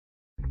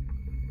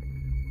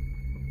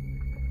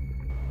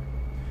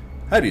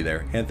Howdy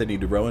there, Anthony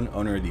DeRowan,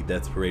 owner of the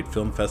Death's Parade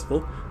Film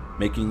Festival,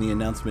 making the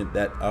announcement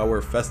that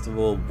our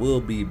festival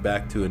will be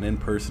back to an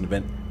in-person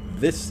event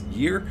this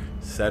year,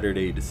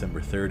 Saturday,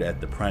 December 3rd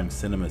at the Prime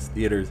Cinemas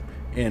Theaters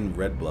in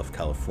Red Bluff,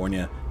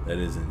 California. That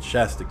is in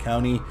Shasta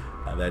County.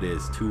 That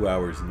is 2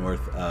 hours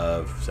north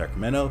of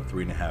Sacramento,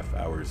 3.5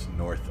 hours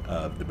north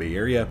of the Bay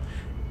Area,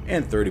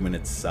 and 30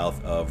 minutes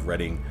south of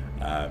Redding.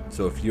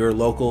 So if you're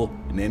local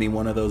in any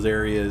one of those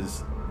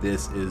areas,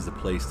 this is the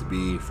place to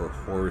be for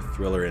horror,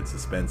 thriller, and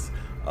suspense.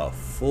 A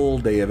full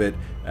day of it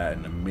at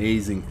an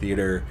amazing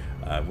theater,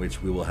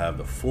 which we will have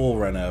the full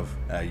run of.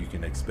 You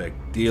can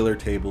expect dealer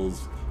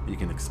tables. You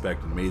can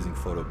expect an amazing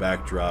photo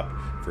backdrop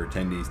for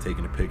attendees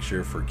taking a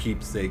picture for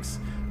keepsakes.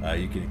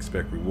 You can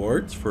expect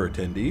rewards for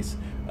attendees.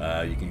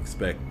 You can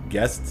expect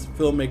guests,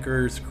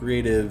 filmmakers,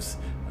 creatives.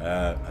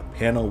 A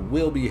panel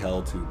will be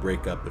held to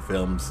break up the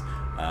films.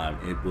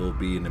 It will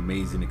be an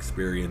amazing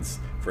experience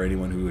for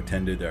anyone who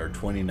attended our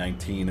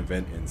 2019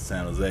 event in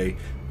San Jose.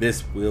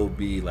 This will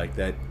be like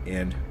that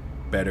and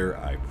better,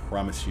 I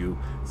promise you.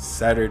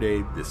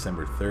 Saturday,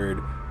 December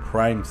 3rd,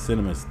 Prime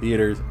Cinemas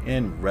Theaters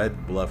in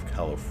Red Bluff,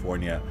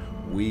 California.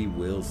 We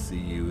will see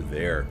you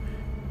there.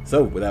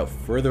 So without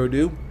further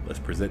ado, let's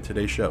present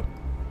today's show.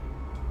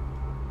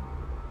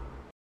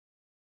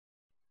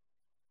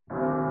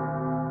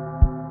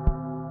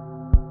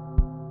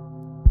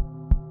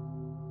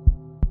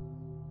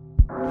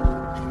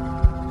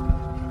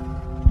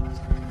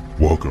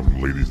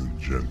 Welcome, ladies and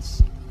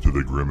gents, to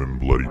the Grim and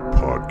Bloody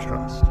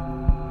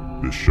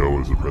Podcast. This show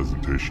is a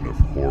presentation of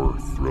horror,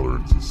 thriller,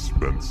 and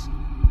suspense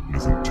and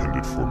is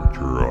intended for a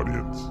mature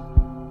audience.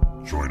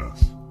 Join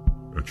us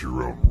at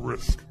your own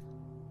risk.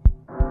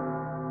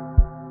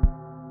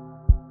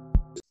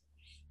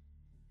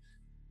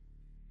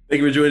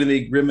 Thank you for joining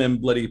the Grim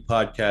and Bloody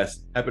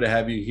Podcast. Happy to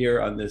have you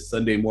here on this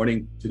Sunday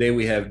morning. Today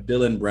we have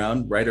Dillon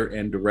Brown, writer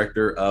and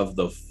director of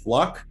The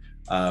Flock,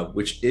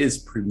 which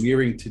is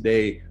premiering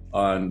today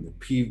on the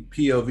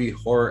POV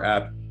Horror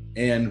app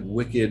and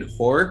Wicked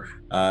Horror.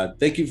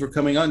 Thank you for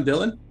coming on,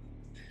 Dillon.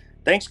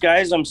 Thanks,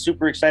 guys. I'm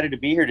super excited to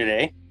be here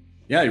today.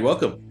 Yeah, you're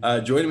welcome.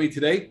 Joining me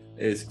today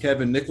is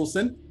Kevin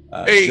Nicholson.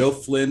 Hey. Joe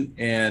Flynn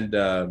and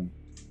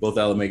both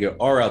Alamega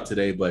are out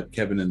today, but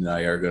Kevin and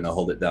I are going to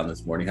hold it down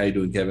this morning. How you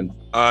doing, Kevin?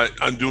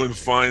 I'm doing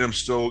fine. I'm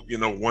still,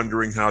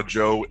 wondering how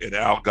Joe and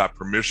Al got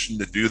permission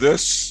to do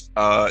this,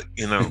 but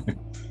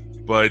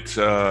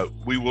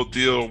we will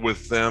deal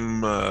with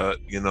them,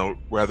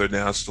 rather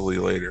nastily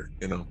later.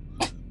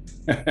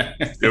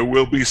 There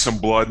will be some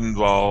blood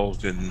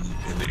involved in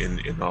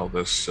all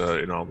this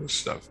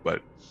stuff,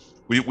 but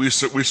we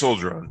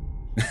soldier on.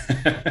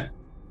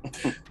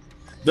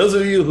 Those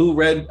of you who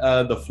read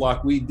The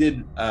Flock, we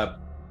did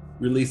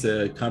release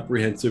a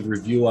comprehensive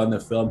review on the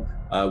film.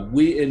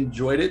 We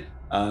enjoyed it.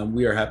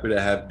 We are happy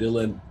to have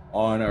Dillon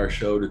on our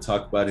show to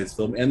talk about his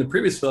film and the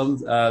previous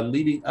films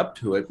leading up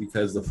to it,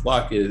 because The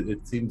Flock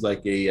it seems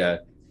like a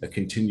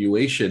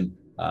continuation.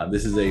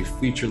 This is a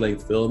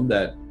feature-length film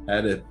that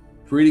had a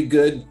pretty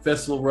good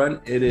festival run.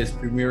 It is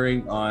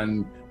premiering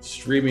on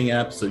streaming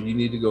apps, so you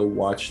need to go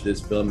watch this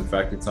film. In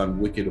fact, it's on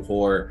Wicked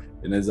Horror,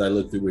 and as I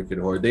look through Wicked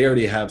Horror, they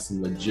already have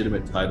some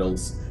legitimate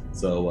titles.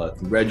 So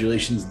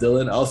congratulations,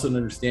 Dillon. I also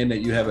understand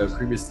that you have a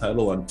previous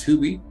title on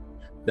Tubi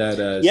that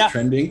is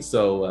trending.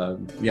 So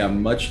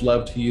much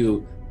love to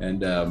you,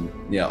 and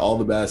all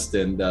the best.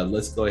 And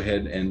let's go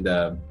ahead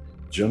and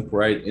jump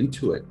right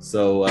into it.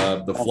 So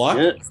The Flock,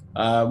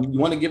 you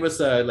want to give us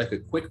a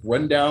quick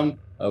rundown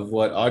of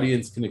what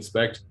audience can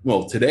expect,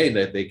 today,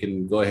 that they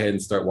can go ahead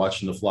and start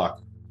watching The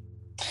Flock?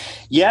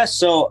 Yeah,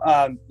 so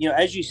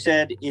as you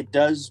said, it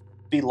does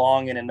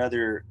belong in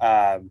another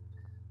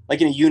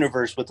in a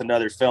universe with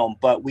another film,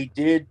 but we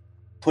did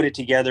put it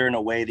together in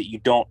a way that you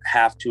don't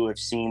have to have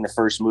seen the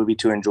first movie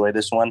to enjoy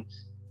this one,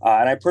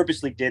 and I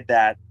purposely did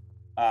that,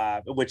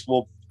 which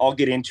I'll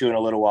get into in a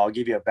little while. I'll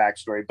give you a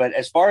backstory. But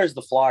as far as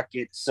The Flock,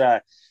 it's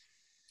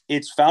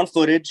found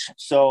footage,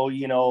 so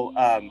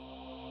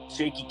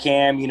shaky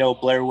cam,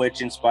 Blair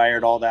Witch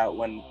inspired, all that,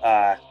 when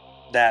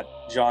that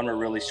genre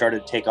really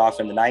started to take off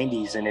in the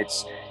 90s, and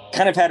it's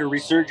kind of had a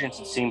resurgence,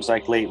 it seems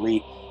like,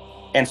 lately.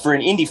 And for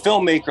an indie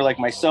filmmaker like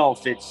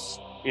myself, it's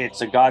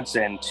a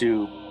godsend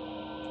to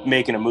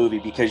making a movie,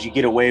 because you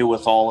get away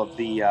with all of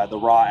the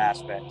raw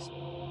aspects.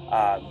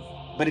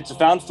 But it's a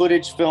found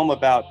footage film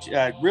about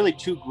really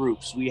two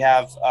groups. We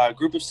have a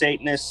group of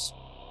Satanists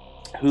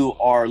who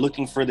are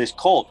looking for this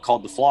cult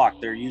called The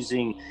Flock. They're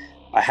using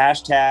a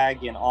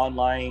hashtag and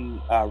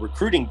online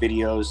recruiting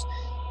videos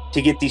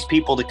to get these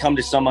people to come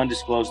to some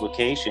undisclosed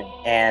location.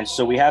 And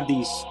so we have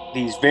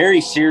these very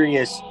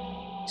serious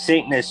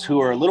Satanists who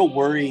are a little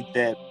worried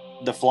that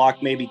The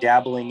Flock may be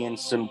dabbling in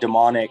some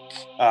demonic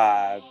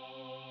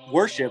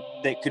worship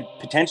that could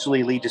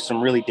potentially lead to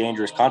some really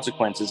dangerous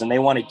consequences. And they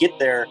want to get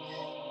there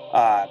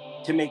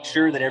to make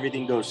sure that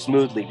everything goes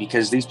smoothly,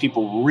 because these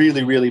people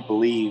really, really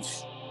believe,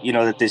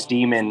 that this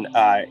demon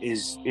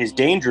is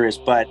dangerous,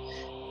 but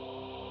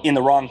in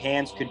the wrong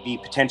hands could be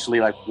potentially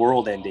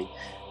world ending.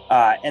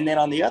 And then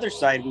on the other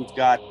side, we've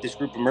got this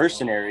group of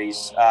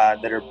mercenaries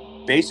that are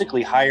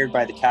basically hired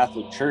by the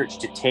Catholic Church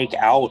to take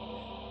out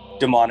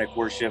demonic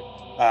worship,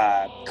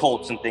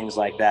 cults and things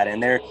like that.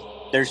 And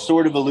they're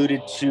sort of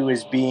alluded to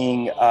as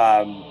being,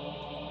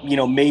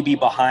 maybe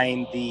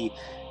behind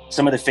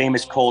some of the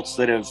famous cults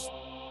that have,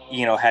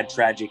 had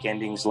tragic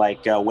endings, like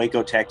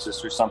Waco,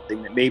 Texas, or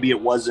something. That maybe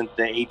it wasn't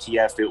the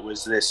ATF, it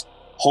was this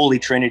holy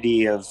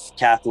trinity of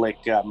Catholic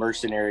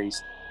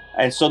mercenaries.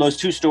 And so those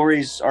two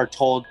stories are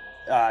told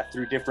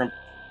through different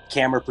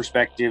camera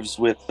perspectives,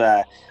 with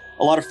a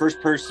lot of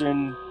first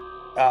person,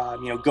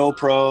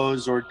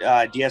 GoPros or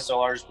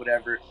DSLRs,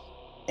 whatever.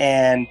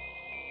 And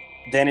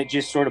then it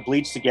just sort of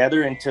bleeds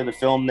together into the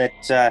film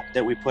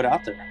that we put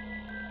out there.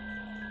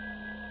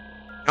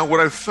 Now,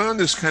 what I've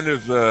found is kind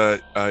of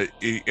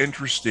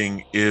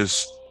interesting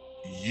is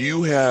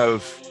you're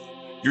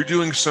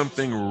doing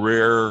something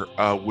rare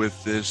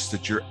with this,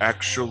 that you're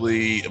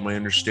actually, am I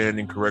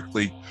understanding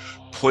correctly,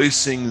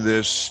 placing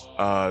this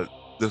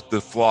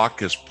the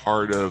flock as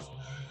part of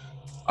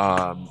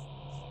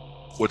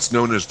what's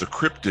known as the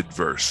cryptid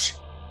verse.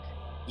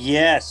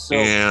 Yes.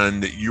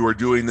 And you are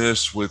doing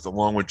this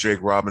along with Jake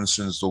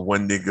Robinson's The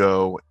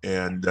Wendigo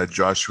and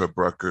Joshua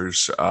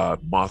Brucker's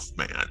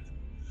Mothman.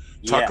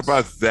 Talk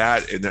about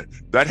that, and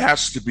that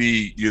has to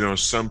be,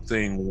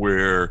 something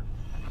where,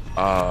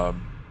 all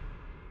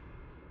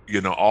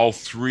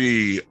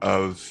three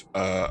of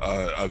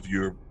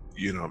your,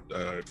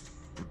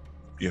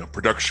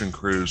 production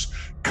crews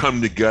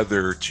come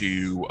together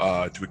to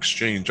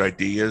exchange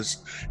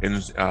ideas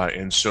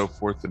and so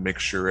forth, to make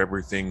sure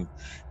everything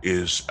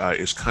is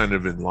kind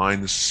of in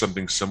line. This is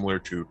something similar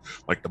to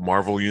like the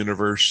Marvel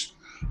universe.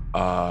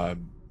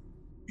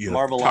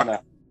 Marvel on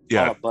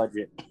a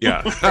budget.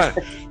 Yeah.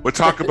 But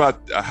talk about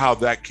how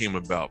that came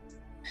about.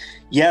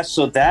 Yeah,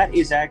 so that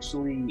is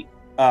actually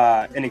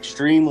an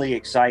extremely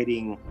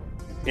exciting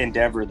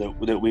endeavor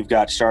that we've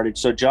got started.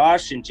 So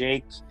Josh and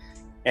Jake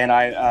and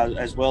I,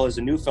 as well as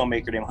a new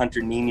filmmaker named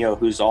Hunter Nino,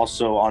 who's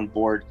also on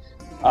board,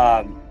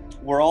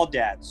 we're all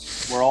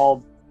dads. We're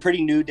all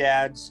pretty new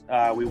dads.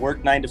 We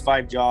work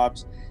 9-to-5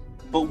 jobs,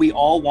 but we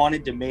all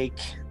wanted to make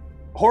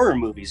horror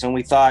movies, and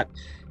we thought,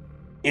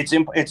 it's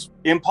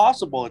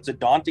impossible. It's a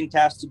daunting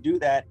task to do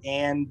that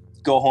and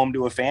go home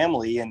to a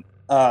family. And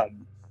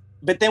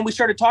but then we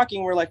started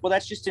talking. We're like, well,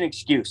 that's just an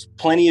excuse.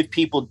 Plenty of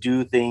people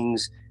do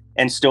things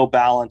and still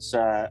balance,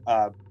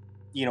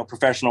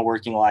 professional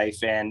working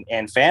life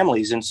and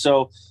families. And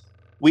so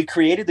we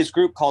created this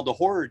group called the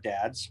Horror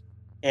Dads,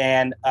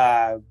 and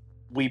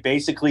we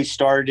basically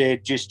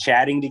started just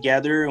chatting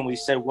together. And we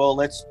said, well,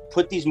 let's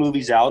put these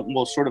movies out, and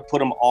we'll sort of put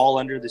them all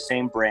under the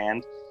same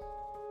brand.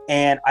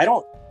 And I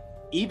don't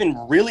even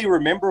really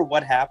remember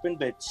what happened,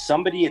 but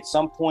somebody at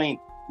some point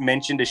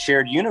mentioned a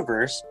shared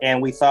universe, and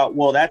we thought,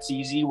 well, that's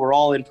easy. We're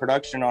all in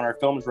production on our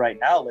films right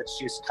now. Let's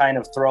just kind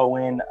of throw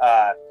in,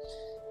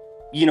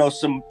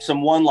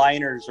 some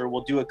one-liners, or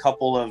we'll do a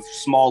couple of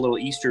small little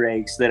Easter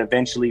eggs that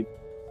eventually,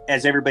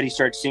 as everybody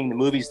starts seeing the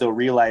movies, they'll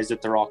realize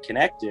that they're all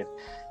connected.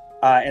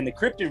 And the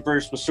cryptid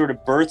verse was sort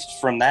of birthed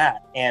from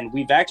that. And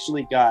we've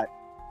actually got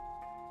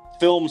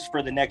films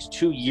for the next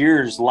 2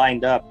 years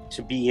lined up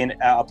to be in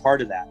a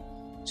part of that.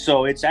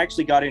 So it's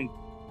actually got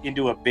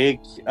into a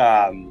big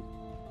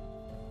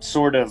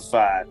sort of,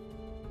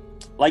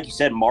 like you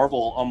said,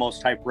 Marvel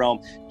almost type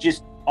realm,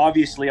 just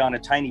obviously on a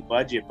tiny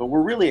budget. But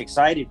we're really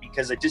excited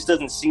because it just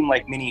doesn't seem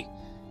like many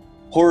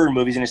horror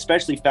movies, and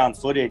especially found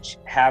footage,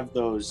 have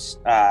those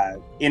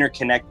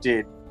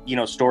interconnected,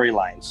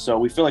 storylines. So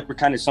we feel like we're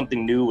kind of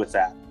something new with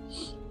that.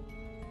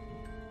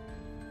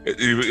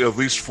 At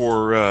least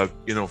for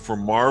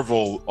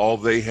Marvel, all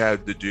they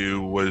had to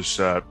do was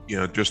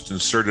just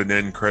insert an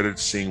end credit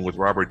scene with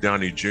Robert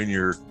Downey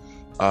Jr.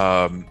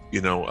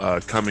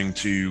 Coming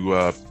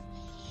to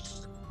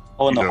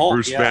Hulk,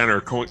 Bruce Banner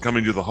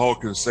coming to the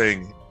Hulk and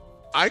saying,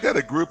 I got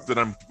a group that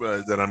I'm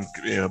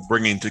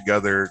bringing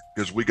together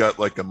because we got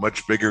like a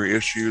much bigger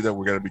issue that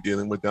we're going to be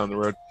dealing with down the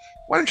road.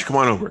 Why don't you come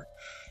on over?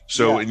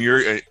 So in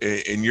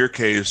your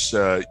case,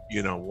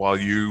 while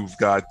you've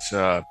got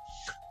the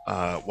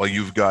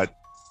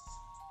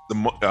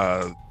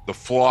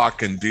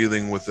flock and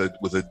dealing with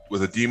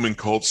a demon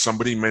cult,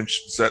 somebody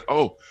mentions that,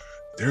 oh,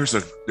 there's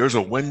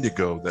a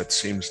Wendigo that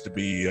seems to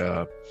be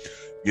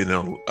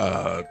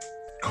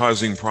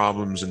causing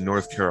problems in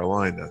North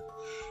Carolina.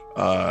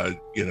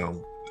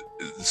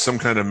 Some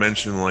kind of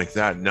mention like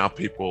that. Now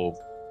people,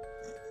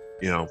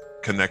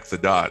 connect the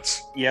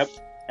dots. Yep.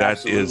 That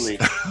absolutely.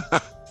 is.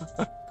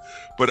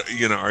 But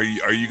are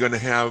you going to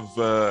have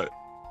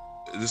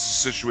this is a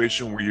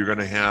situation where you're going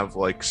to have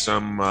like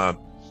some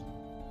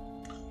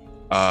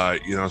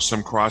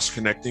cross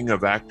connecting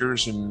of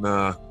actors and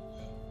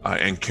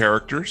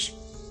characters?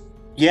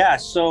 Yeah.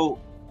 So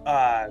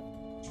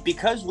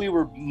because we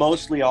were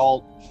mostly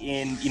all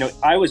in,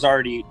 I was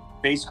already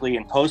basically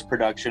in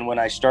post-production when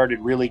I started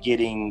really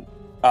getting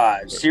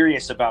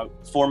serious about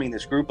forming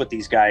this group with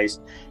these guys.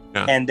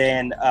 Yeah. And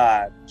then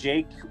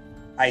Jake,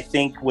 I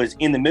think, was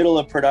in the middle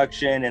of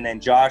production, and then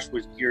Josh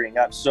was gearing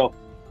up. So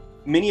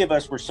many of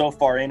us were so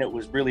far in, it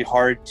was really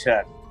hard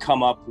to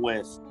come up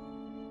with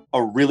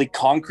a really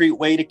concrete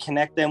way to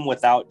connect them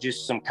without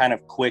just some kind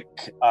of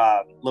quick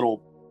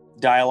little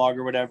dialogue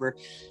or whatever.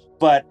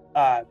 But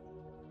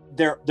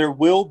there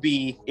will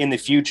be in the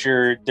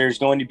future, there's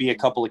going to be a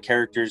couple of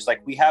characters.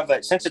 Like we have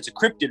since it's a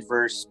cryptid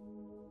verse,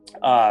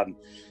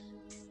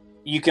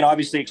 you can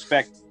obviously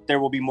expect there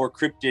will be more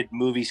cryptid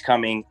movies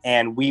coming,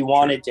 and we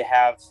wanted to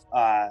have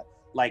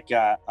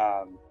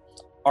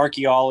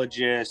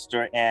archaeologist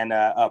and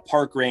a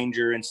park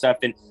ranger and stuff,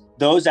 and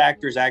those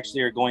actors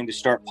actually are going to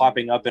start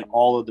popping up in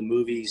all of the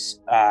movies,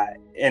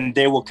 and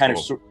they will kind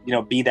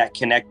of be that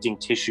connecting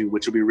tissue,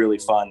 which will be really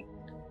fun.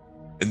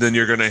 And then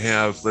you're going to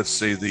have, let's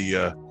say,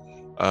 the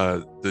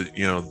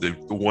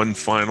one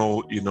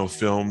final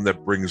film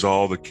that brings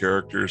all the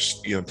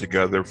characters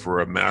together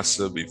for a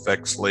massive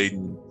effects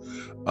laden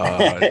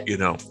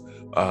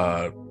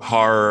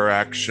horror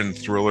action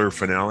thriller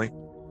finale.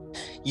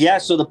 Yeah,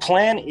 so the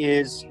plan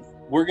is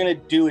we're going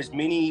to do as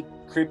many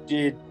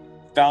cryptid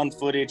found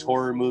footage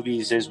horror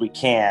movies as we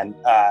can,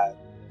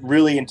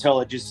 really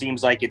until it just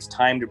seems like it's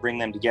time to bring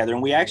them together.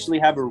 And we actually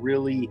have a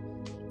really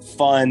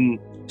fun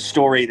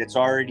story that's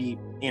already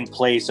in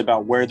place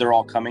about where they're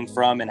all coming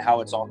from and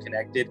how it's all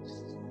connected.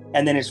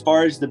 And then as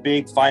far as the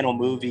big final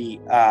movie,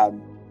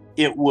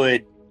 it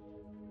would,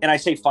 and I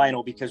say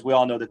final because we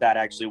all know that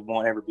actually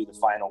won't ever be the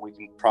final. We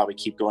can probably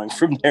keep going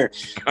from there.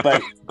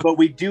 But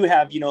we do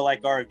have,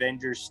 like our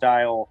Avengers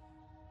style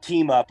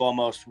team up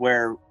almost,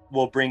 where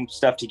we'll bring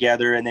stuff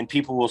together and then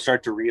people will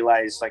start to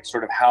realize like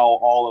sort of how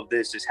all of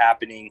this is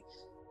happening.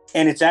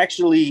 And it's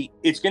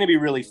going to be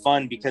really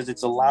fun because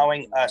it's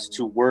allowing us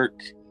to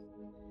work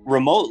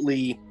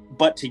remotely,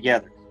 but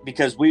together,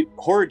 because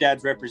Horror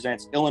Dads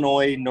represents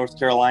Illinois, North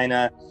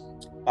Carolina.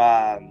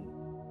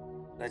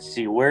 Let's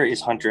see, where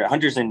is Hunter?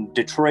 Hunter's in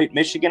Detroit,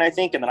 Michigan, I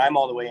think. And then I'm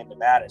all the way in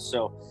Nevada.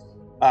 So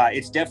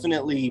it's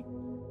definitely,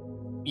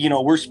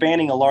 we're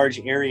spanning a large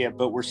area,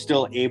 but we're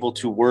still able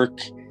to work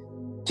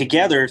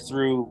together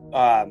through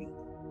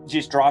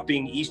just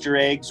dropping Easter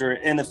eggs.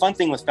 And the fun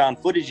thing with found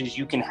footage is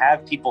you can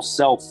have people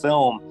sell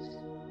film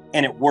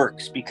and it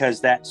works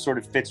because that sort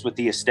of fits with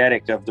the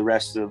aesthetic of the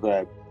rest of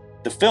the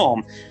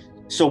film.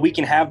 So we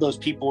can have those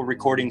people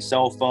recording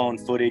cell phone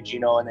footage,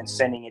 and then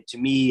sending it to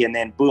me, and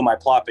then boom, I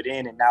plop it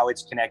in, and now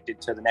it's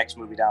connected to the next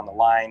movie down the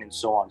line, and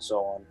so on,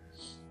 so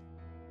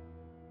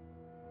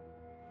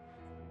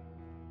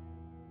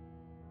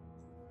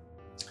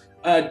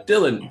on.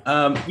 Dillon,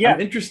 I'm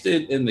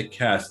interested in the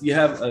cast. You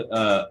have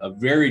a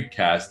varied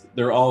cast.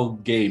 They're all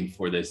game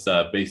for this,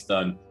 based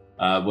on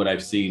what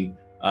I've seen.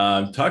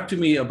 Talk to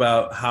me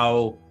about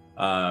how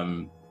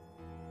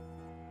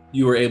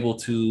you were able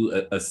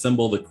to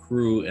assemble the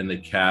crew and the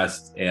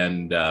cast,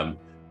 and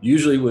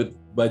usually with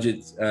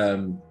budgets,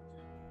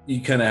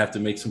 you kind of have to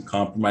make some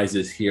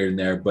compromises here and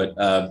there.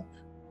 But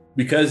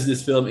because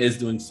this film is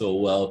doing so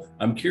well,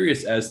 I'm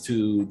curious as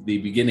to the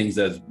beginnings.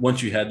 As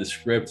once you had the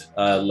script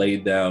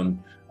laid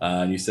down,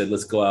 you said,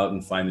 "Let's go out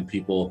and find the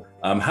people."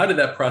 How did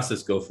that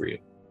process go for you?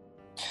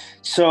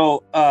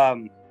 So,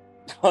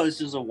 this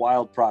is a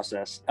wild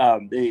process.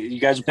 You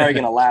guys are probably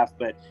going to laugh,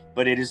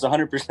 but it is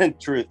 100%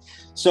 truth.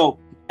 So,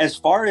 as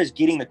far as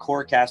getting the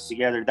core cast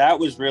together, that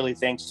was really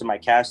thanks to my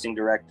casting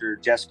director,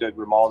 Jessica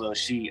Grimaldo.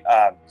 She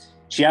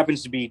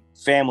happens to be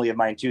family of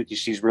mine too, because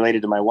she's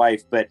related to my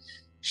wife, but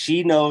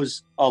she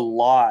knows a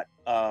lot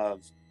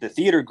of the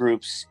theater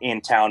groups in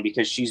town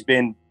because she's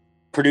been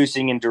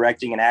producing and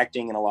directing and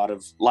acting in a lot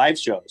of live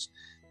shows.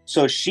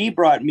 So she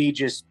brought me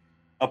just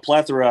a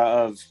plethora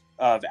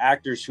of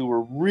actors who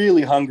were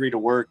really hungry to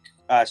work,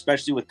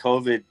 especially with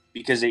COVID,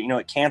 because it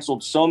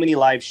canceled so many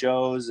live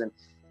shows and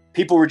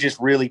people were just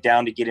really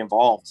down to get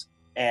involved.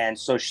 And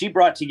so she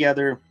brought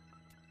together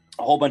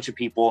a whole bunch of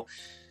people.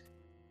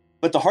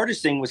 But the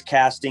hardest thing was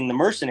casting the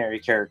mercenary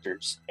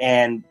characters.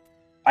 And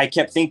I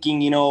kept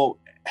thinking,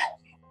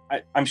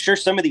 I'm sure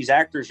some of these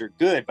actors are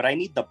good, but I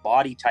need the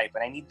body type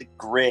and I need the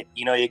grit.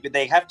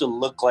 They have to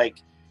look like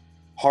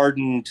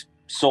hardened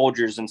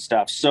soldiers and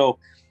stuff. So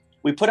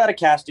we put out a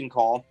casting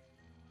call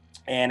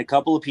and a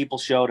couple of people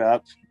showed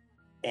up.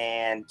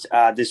 And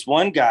this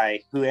one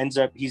guy who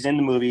he's in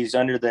the movies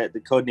under the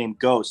codename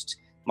Ghost,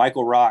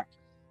 Michael Rock.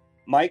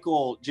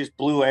 Michael just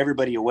blew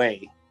everybody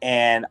away.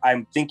 And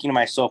I'm thinking to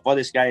myself, well,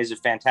 this guy is a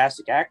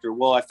fantastic actor.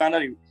 Well, I found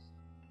out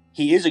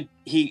he's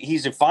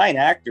a fine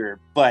actor,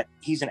 but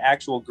he's an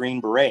actual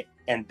Green Beret.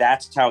 And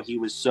that's how he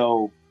was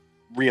so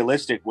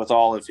realistic with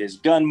all of his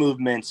gun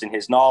movements and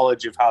his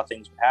knowledge of how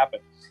things would happen.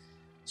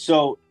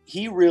 So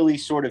he really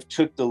sort of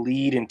took the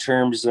lead in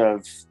terms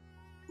of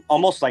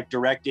almost like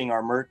directing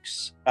our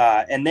mercs.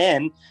 And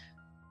then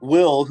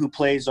Will, who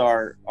plays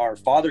our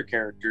father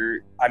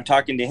character, I'm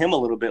talking to him a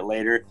little bit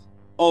later.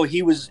 Oh,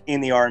 he was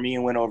in the Army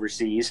and went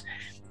overseas.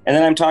 And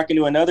then I'm talking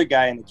to another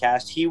guy in the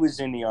cast. He was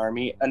in the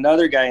Army.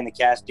 Another guy in the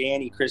cast,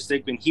 Danny, Chris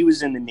Thigpen, he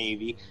was in the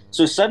Navy.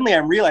 So suddenly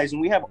I'm realizing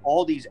we have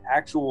all these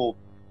actual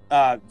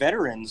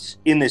veterans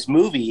in this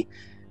movie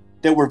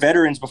that were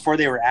veterans before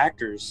they were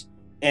actors.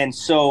 And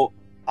so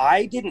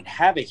I didn't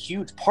have a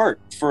huge part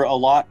for a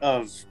lot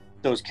of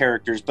those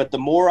characters, but the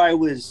more I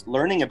was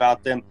learning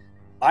about them,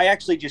 I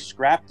actually just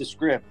scrapped the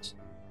script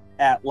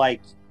at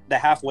like the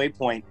halfway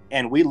point,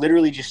 and we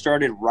literally just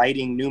started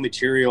writing new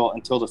material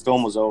until the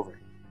film was over.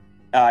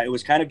 It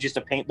was kind of just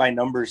a paint by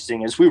numbers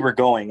thing as we were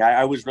going.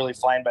 I was really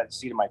flying by the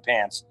seat of my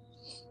pants.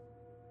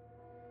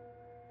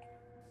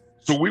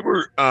 So we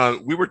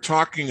were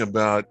talking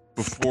about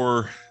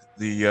before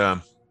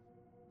the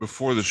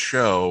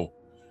show,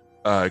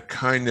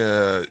 kind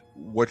of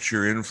what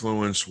your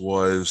influence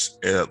was,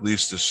 at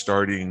least as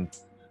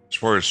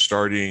far as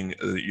starting,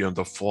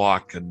 the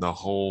Flock and the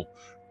whole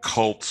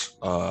cult,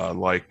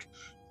 like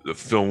the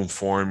film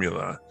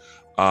formula.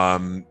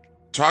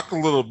 Talk a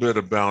little bit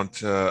about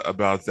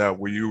that.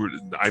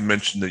 I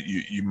mentioned that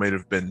you might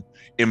have been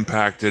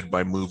impacted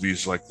by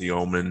movies like The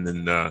Omen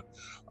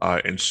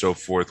and so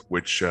forth,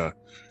 which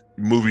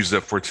movies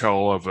that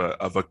foretell of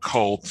a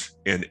cult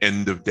and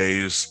end of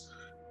days,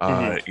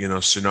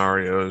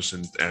 scenarios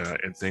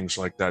and things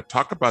like that.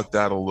 Talk about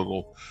that a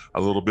little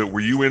bit.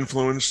 Were you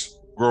influenced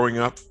growing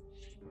up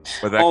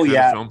by that kind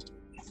of film?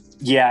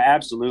 Yeah,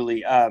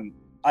 absolutely.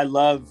 I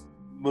love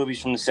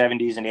movies from the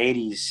 70s and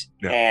 80s,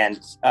 and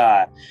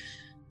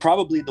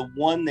probably the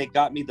one that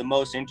got me the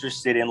most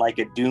interested in like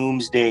a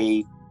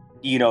doomsday,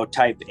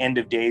 type end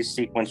of days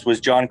sequence was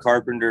John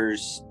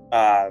Carpenter's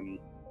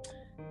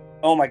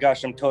oh my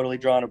gosh, I'm totally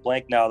drawing a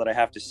blank now that I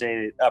have to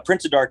say it.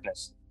 Prince of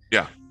Darkness.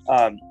 Yeah.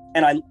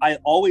 And I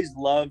always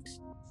loved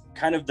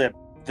kind of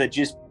the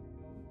just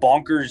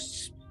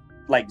bonkers,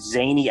 like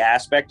zany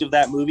aspect of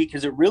that movie,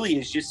 because it really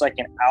is just like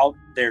an out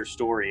there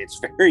story. It's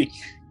very,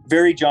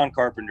 very John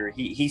Carpenter.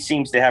 He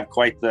seems to have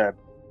quite the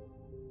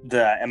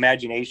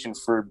imagination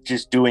for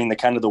just doing the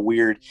kind of the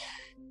weird.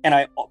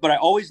 But I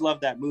always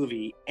loved that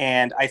movie,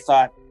 and I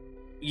thought,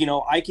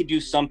 I could do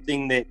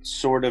something that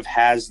sort of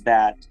has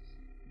that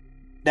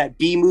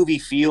B movie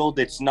feel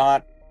that's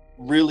not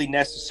really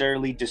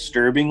necessarily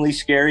disturbingly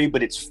scary,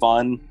 but it's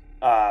fun.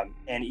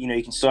 And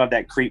you can still have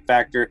that creep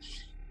factor.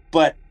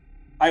 But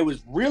I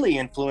was really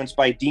influenced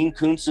by Dean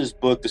Koontz's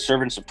book, The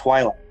Servants of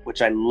Twilight,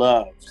 which I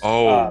loved.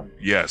 Oh,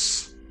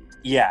 yes.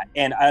 Yeah,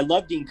 and I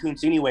love Dean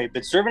Koontz anyway,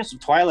 but Servants of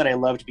Twilight I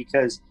loved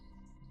because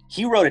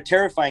he wrote a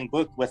terrifying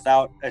book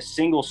without a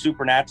single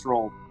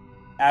supernatural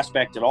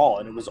aspect at all.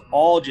 And it was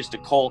all just a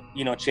cult,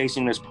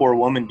 chasing this poor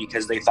woman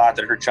because they thought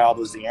that her child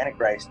was the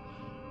Antichrist.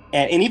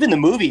 And even the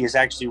movie is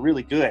actually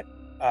really good.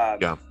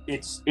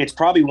 It's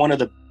probably one of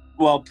the,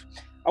 I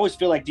always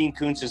feel like Dean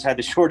Koontz has had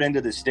the short end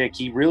of the stick.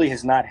 He really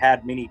has not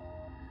had many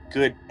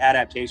good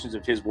adaptations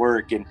of his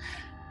work.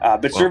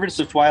 But Servants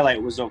of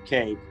Twilight was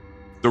okay.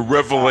 The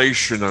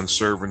revelation on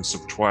Servants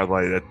of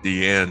Twilight at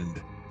the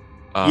end.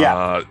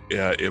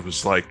 It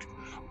was like,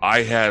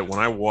 when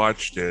I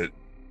watched it,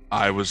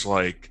 I was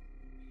like,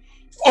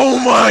 oh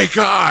my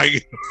God.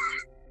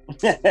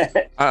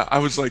 I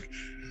was like,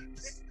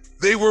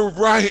 they were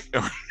right.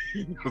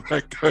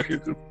 That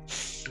kind of,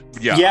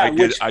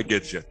 I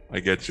get you.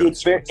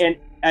 It's very,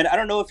 and I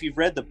don't know if you've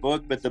read the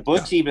book, but the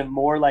book's even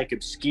more like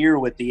obscure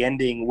with the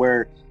ending,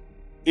 where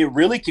it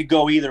really could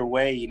go either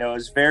way.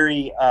 It's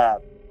very,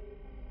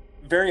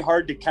 very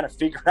hard to kind of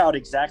figure out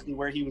exactly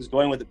where he was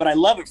going with it. But I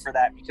love it for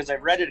that, because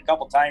I've read it a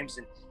couple times,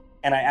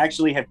 and I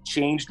actually have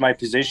changed my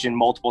position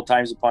multiple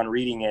times upon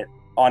reading it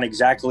on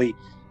exactly,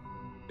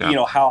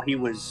 how he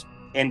was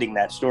ending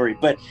that story.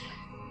 But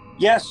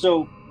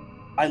so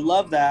I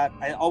love that.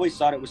 I always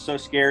thought it was so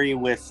scary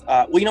with,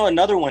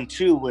 another one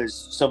too was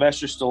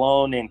Sylvester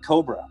Stallone and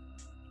Cobra,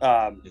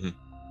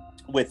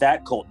 with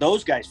that cult.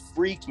 Those guys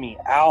freaked me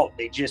out.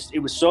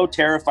 It was so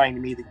terrifying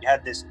to me that you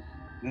had this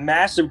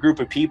massive group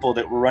of people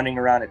that were running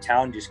around a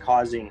town just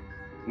causing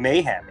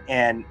mayhem,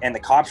 and the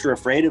cops were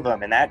afraid of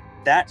them, and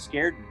that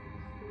scared me.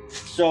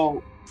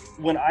 So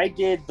when I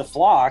did The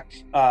Flock,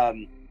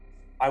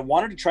 I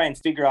wanted to try and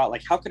figure out,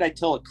 like, how could I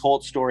tell a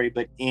cult story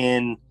but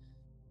in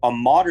a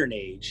modern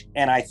age?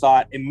 And I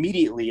thought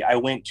immediately, I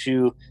went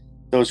to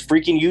those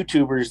freaking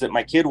YouTubers that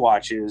my kid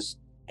watches,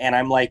 and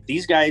I'm like,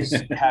 these guys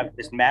have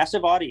this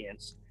massive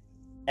audience,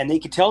 and they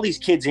could tell these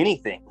kids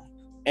anything,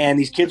 and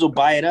these kids will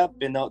buy it up,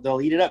 and they'll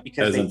eat it up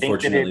because they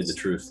think that it's the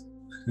truth.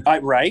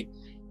 Right.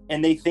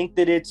 And they think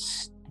that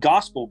it's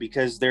gospel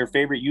because their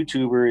favorite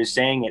YouTuber is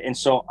saying it. And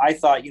so I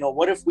thought,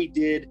 what if we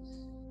did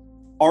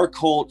our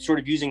cult sort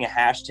of using a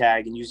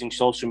hashtag and using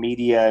social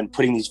media and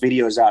putting these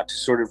videos out to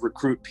sort of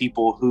recruit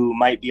people who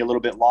might be a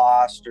little bit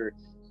lost, or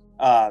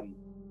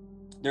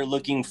they're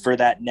looking for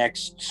that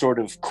next sort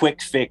of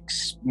quick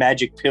fix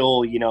magic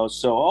pill,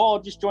 so, I'll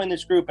just join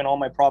this group and all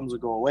my problems will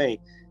go away.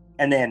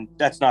 And then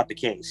that's not the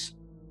case.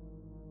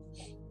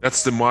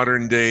 That's the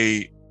modern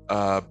day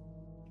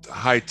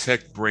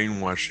high-tech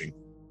brainwashing.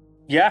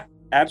 Yeah,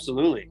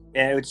 absolutely.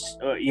 And it's,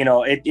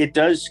 it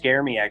does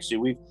scare me,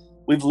 actually.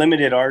 We've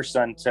limited our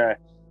son to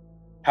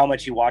how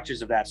much he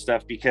watches of that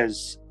stuff,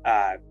 because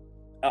a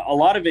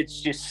lot of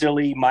it's just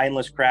silly,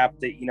 mindless crap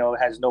that,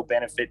 has no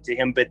benefit to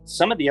him. But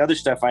some of the other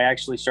stuff, I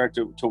actually start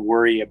to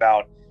worry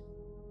about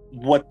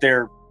what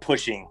they're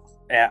pushing.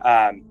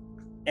 And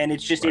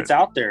it's just, It's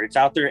out there. It's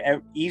out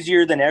there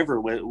easier than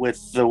ever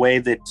with the way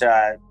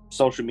that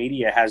social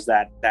media has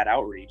that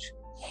outreach.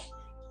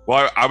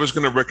 Well, I was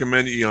going to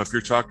recommend, if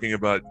you're talking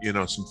about,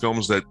 some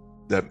films that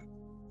that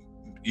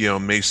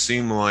may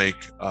seem like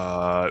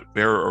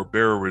bear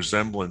a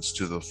resemblance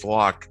to The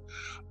Flock.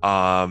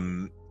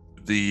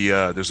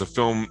 There's a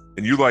film,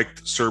 and you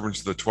liked Servants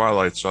of the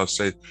Twilight, so I'll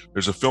say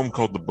there's a film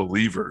called The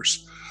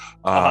Believers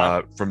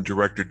from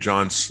director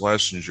John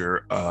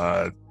Schlesinger,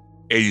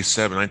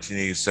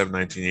 1987,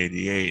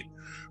 1988,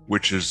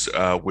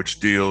 which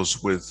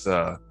deals with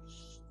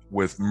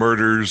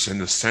murders in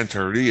the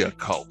Santeria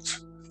cult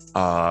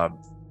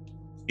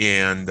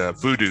and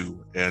voodoo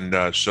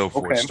and so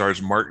forth. Okay.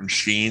 Stars Martin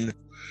Sheen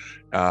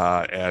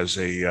as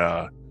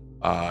a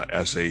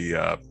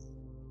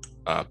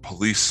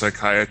police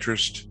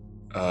psychiatrist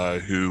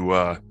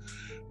who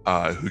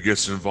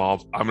gets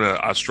involved.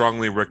 I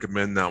strongly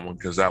recommend that one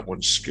because that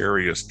one's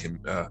scary as can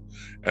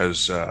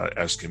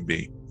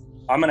be.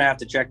 I'm gonna have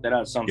to check that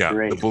out. Sounds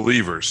great. The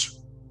Believers.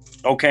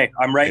 Okay,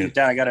 I'm writing it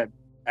down. I gotta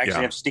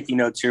actually have sticky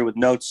notes here with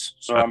notes,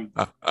 so I'm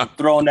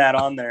throwing that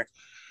on there.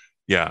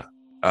 Yeah,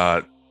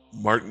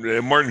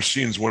 Martin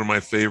Sheen's one of my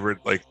favorite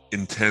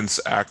intense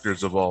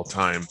actors of all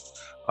time.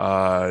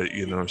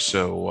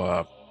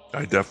 So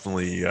I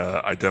definitely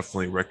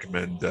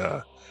recommend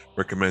that.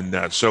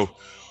 So,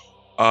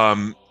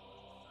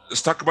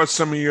 let's talk about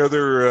some of your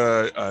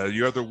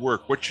other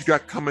work. What you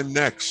got coming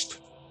next?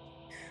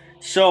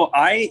 So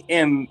I've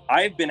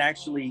been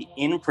actually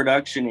in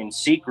production in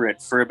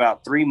secret for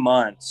about 3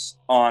 months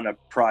on a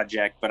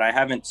project, but I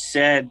haven't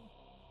said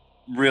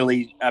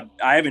really,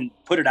 I haven't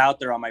put it out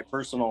there on my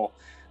personal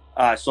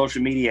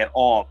social media at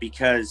all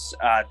because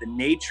the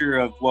nature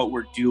of what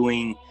we're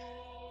doing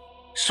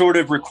sort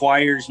of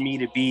requires me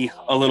to be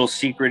a little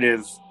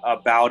secretive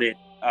about it.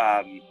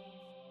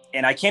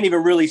 And I can't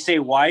even really say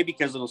why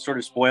because it'll sort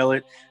of spoil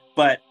it,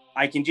 but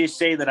I can just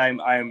say that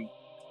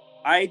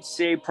I'd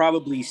say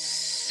probably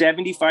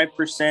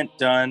 75%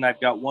 done.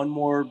 I've got one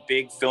more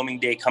big filming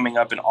day coming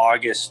up in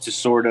August to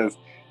sort of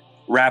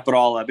wrap it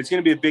all up. It's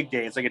going to be a big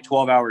day. It's like a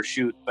 12-hour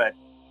shoot, but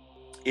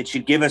it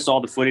should give us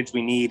all the footage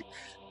we need.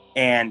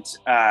 And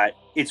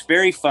it's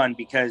very fun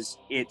because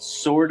it's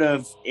sort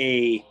of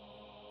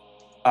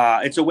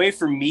it's a way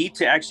for me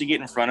to actually get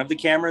in front of the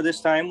camera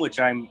this time, which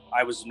I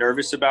was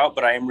nervous about,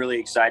 but I am really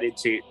excited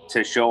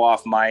to show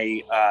off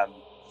my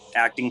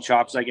acting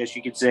chops, I guess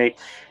you could say.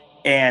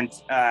 And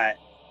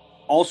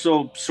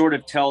also sort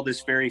of tell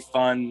this very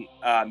fun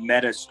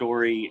meta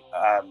story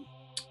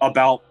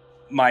about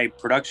my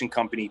production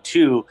company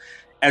too,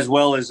 as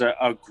well as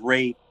a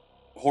great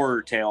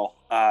horror tale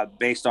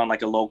based on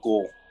like a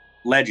local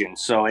legend.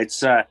 So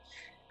it's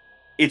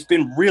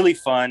been really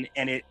fun,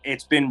 and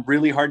it's been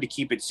really hard to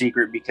keep it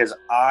secret because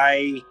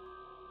I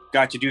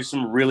got to do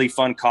some really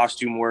fun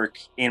costume work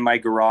in my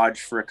garage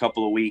for a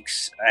couple of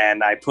weeks,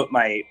 and I put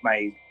my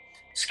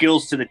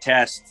skills to the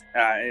test,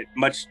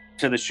 much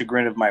to the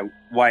chagrin of my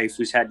wife,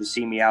 who's had to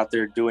see me out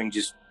there doing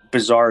just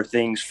bizarre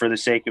things for the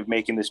sake of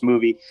making this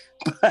movie.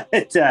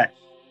 But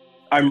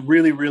I'm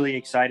really, really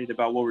excited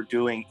about what we're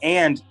doing,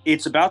 and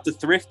it's about the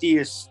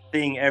thriftiest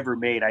thing ever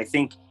made. I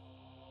think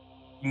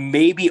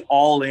maybe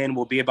all in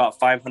will be about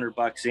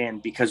 $500 in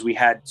because we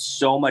had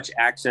so much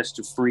access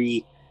to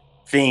free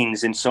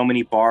things and so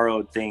many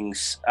borrowed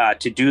things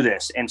to do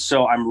this. And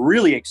so I'm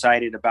really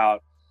excited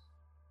about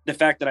the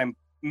fact that I'm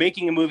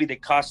making a movie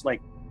that costs like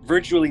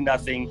virtually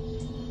nothing.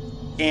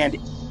 And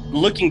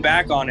looking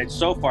back on it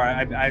so far,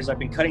 as I've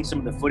been cutting some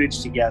of the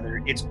footage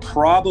together, it's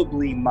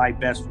probably my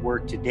best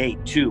work to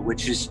date too,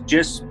 which is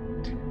just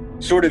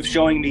sort of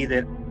showing me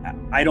that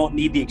I don't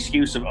need the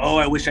excuse of,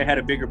 I wish I had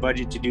a bigger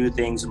budget to do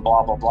things and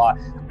blah, blah, blah.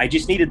 I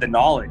just needed the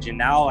knowledge. And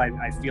now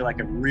I feel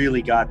like I've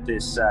really got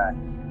this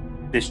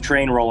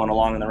train rolling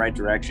along in the right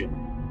direction.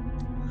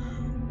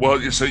 Well,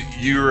 so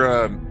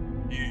you're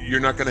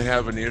not going to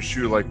have an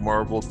issue like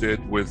Marvel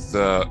did with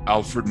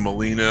Alfred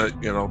Molina,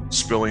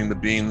 spilling the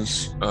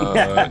beans,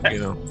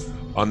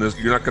 on this.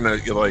 You're not going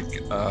to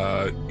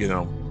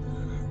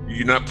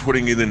you're not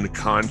putting it in the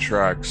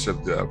contracts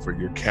for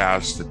your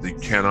cast that they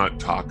cannot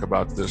talk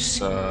about this,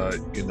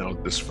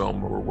 this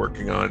film that we're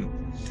working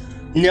on.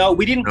 No,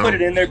 we didn't put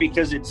it in there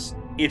because it's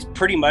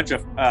pretty much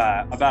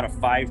about a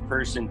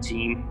 5-person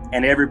team,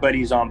 and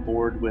everybody's on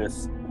board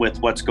with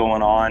what's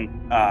going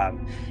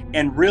on.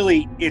 And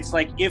really, it's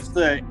like if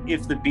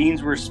the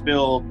beans were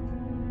spilled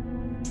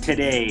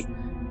today,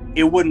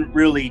 it wouldn't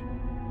really,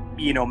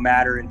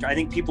 matter. And I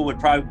think people would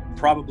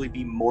probably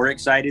be more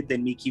excited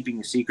than me keeping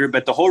a secret.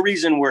 But the whole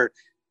reason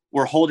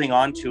we're holding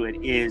on to it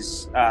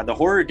is the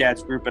Horror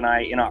Dads group and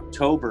I in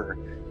October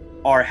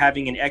are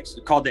having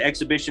called the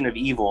Exhibition of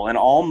Evil, and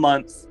all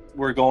month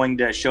we're going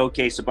to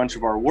showcase a bunch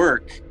of our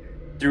work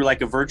through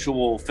like a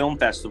virtual film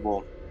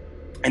festival.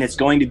 And it's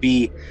going to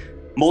be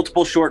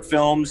multiple short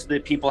films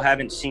that people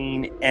haven't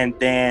seen. And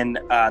then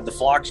the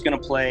Flock's going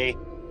to play.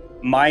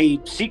 My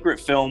secret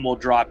film will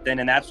drop then,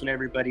 and that's when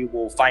everybody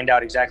will find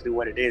out exactly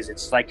what it is.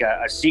 It's like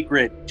a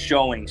secret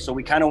showing. So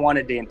we kind of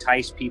wanted to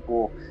entice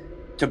people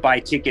to buy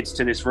tickets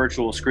to this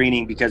virtual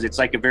screening because it's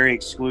like a very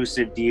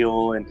exclusive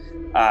deal, and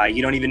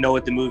you don't even know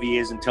what the movie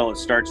is until it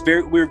starts.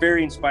 We're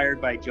very inspired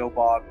by Joe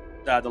Bob,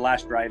 The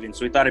Last Drive-In,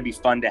 so we thought it'd be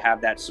fun to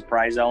have that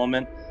surprise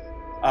element.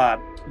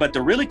 But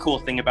the really cool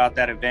thing about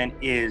that event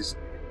is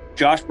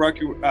Josh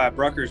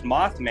Brucker's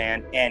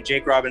Mothman and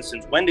Jake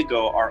Robinson's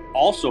Wendigo are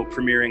also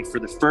premiering for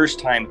the first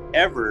time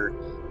ever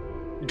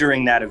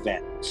during that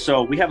event.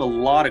 So we have a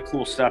lot of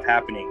cool stuff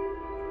happening.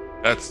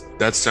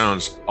 That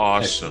sounds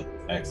awesome.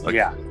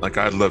 Excellent. Like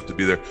I'd love to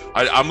be there.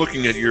 I'm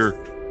looking at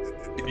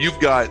you've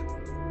got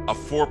a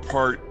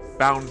 4-part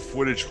found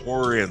footage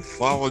horror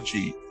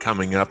anthology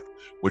coming up,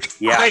 which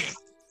I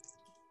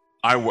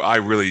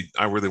really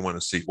want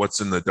to see. What's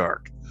in the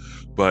Dark?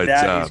 But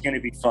that is going to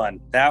be fun.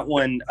 That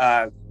one,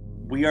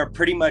 we are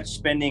pretty much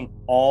spending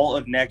all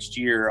of next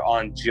year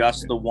on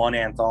just the one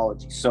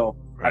anthology. So,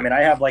 right. I mean,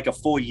 I have like a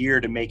full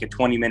year to make a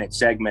 20-minute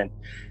segment.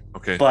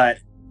 Okay. But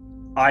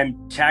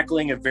I'm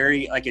tackling a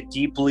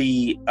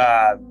deeply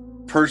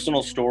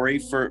personal story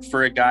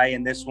for a guy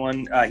in this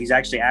one. He's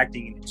actually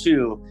acting in it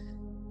too.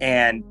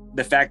 And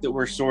the fact that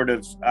we're sort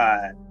of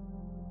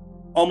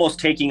almost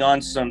taking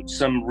on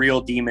some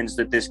real demons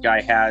that this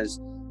guy has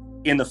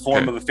in the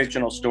form of a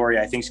fictional story,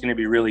 I think is going to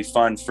be really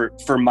fun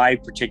for my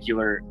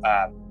particular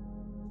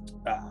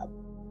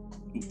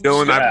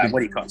Dillon, what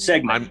do you call it?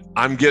 Segment.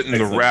 I'm getting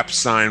the wrap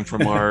sign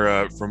from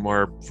our from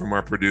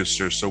our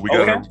producer. So we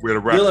got to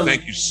wrap. Dillon,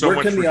 thank you so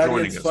much for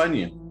joining us. Find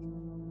you?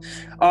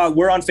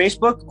 We're on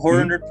Facebook,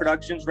 Horror Nerd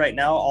Productions right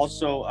now.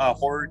 Also,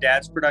 Horror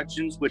Dads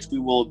Productions, which we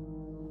will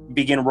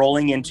begin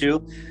rolling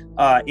into.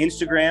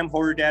 Instagram,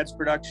 Horror Dads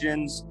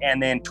Productions,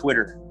 and then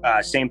Twitter,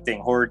 same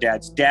thing, Horror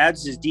Dads.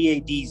 Dads is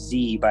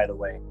DADZ, by the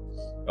way.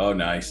 Oh,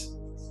 nice.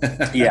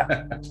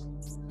 Yeah.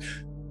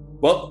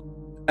 Well,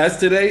 as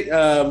today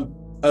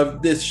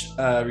of this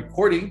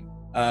recording,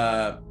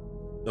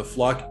 The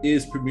Flock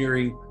is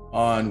premiering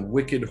on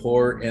Wicked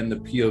Horror and the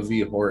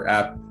POV Horror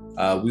app.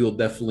 We will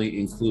definitely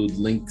include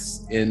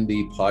links in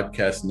the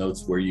podcast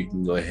notes where you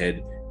can go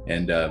ahead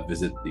and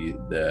visit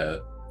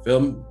the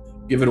film,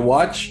 give it a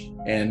watch.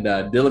 And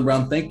Dillon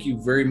Brown, thank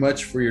you very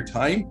much for your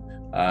time.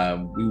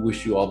 We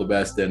wish you all the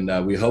best,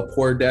 and we hope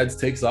Horror Dads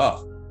takes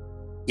off.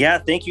 Yeah,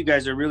 thank you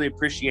guys. I really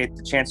appreciate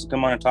the chance to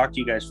come on and talk to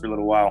you guys for a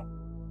little while.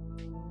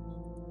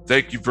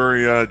 Thank you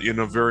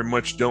very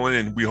much, Dillon,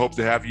 and we hope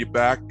to have you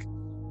back.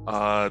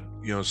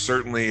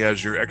 Certainly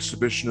as your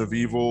exhibition of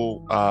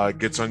evil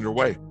gets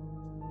underway.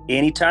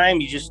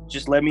 Anytime, you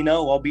just let me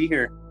know. I'll be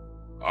here.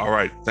 All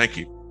right, thank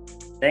you.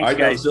 Thanks,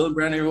 guys. Dillon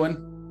Brown,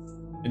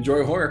 everyone.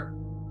 Enjoy horror.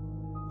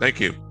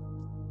 Thank you.